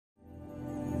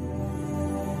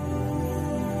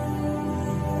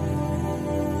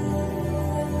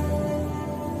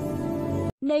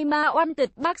Neymar wanted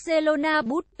Barcelona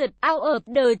booted out of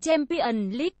the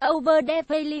Champions League over the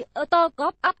failure to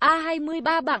cop up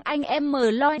A23 bảng Anh M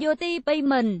loyalty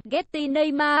payment. Getty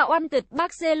Neymar wanted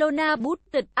Barcelona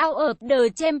booted out of the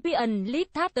Champions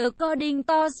League that according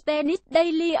to Spanish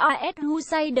Daily AS who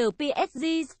say the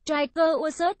PSG striker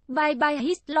was hurt by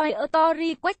his lawyer to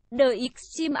request the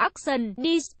extreme action.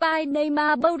 Despite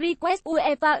Neymar request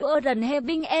UEFA weren't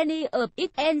having any of it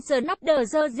answer not the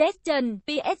suggestion.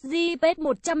 PSG paid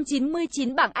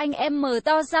 199 bảng Anh M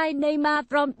to sign Neymar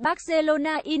from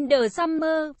Barcelona in the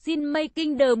summer. Since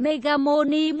making the mega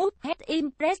money move has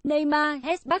impressed, Neymar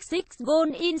has bagged 6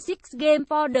 goals in 6 games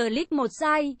for the League 1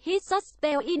 side. His shot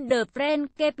spell in the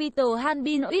French capital has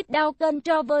been without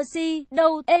controversy,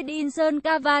 though Edinson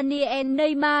Cavani and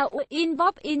Neymar were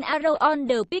involved in a row on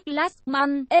the pitch last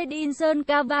month. Edinson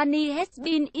Cavani has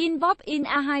been involved in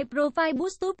a high-profile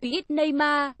boost with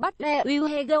Neymar, but where will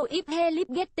he go if he leaves?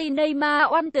 Getty Neymar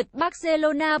wanted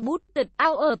Barcelona booted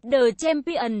out of the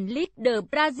Champions League. The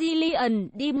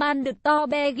Brazilian demanded to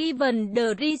be given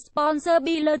the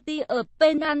responsibility of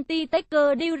penalty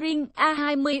taker during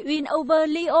A20 win over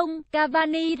Lyon.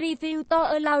 Cavani refused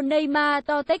to allow Neymar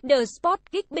to take the spot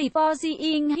kick before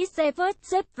seeing his first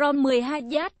save from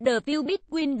 12 yards. The feud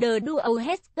between the duo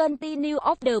has continued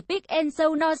off the pitch and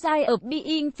show no sign of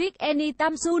being fixed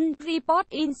anytime soon. Report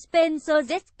in Spain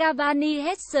suggests Cavani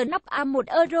has snuck a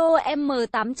 €1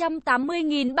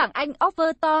 M880.000 bảng Anh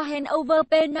offer to hand over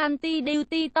penalty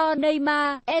duty to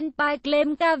Neymar, and by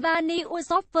claim Cavani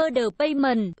was offered the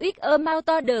payment, with amount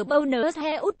to the bonus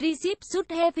he would receive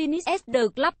should he finish as the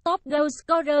club top goal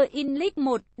scorer in League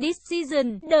 1 this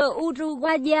season. The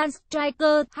Uruguayan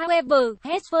striker, however,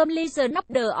 has firmly snubbed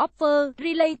the offer.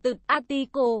 Related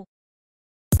article.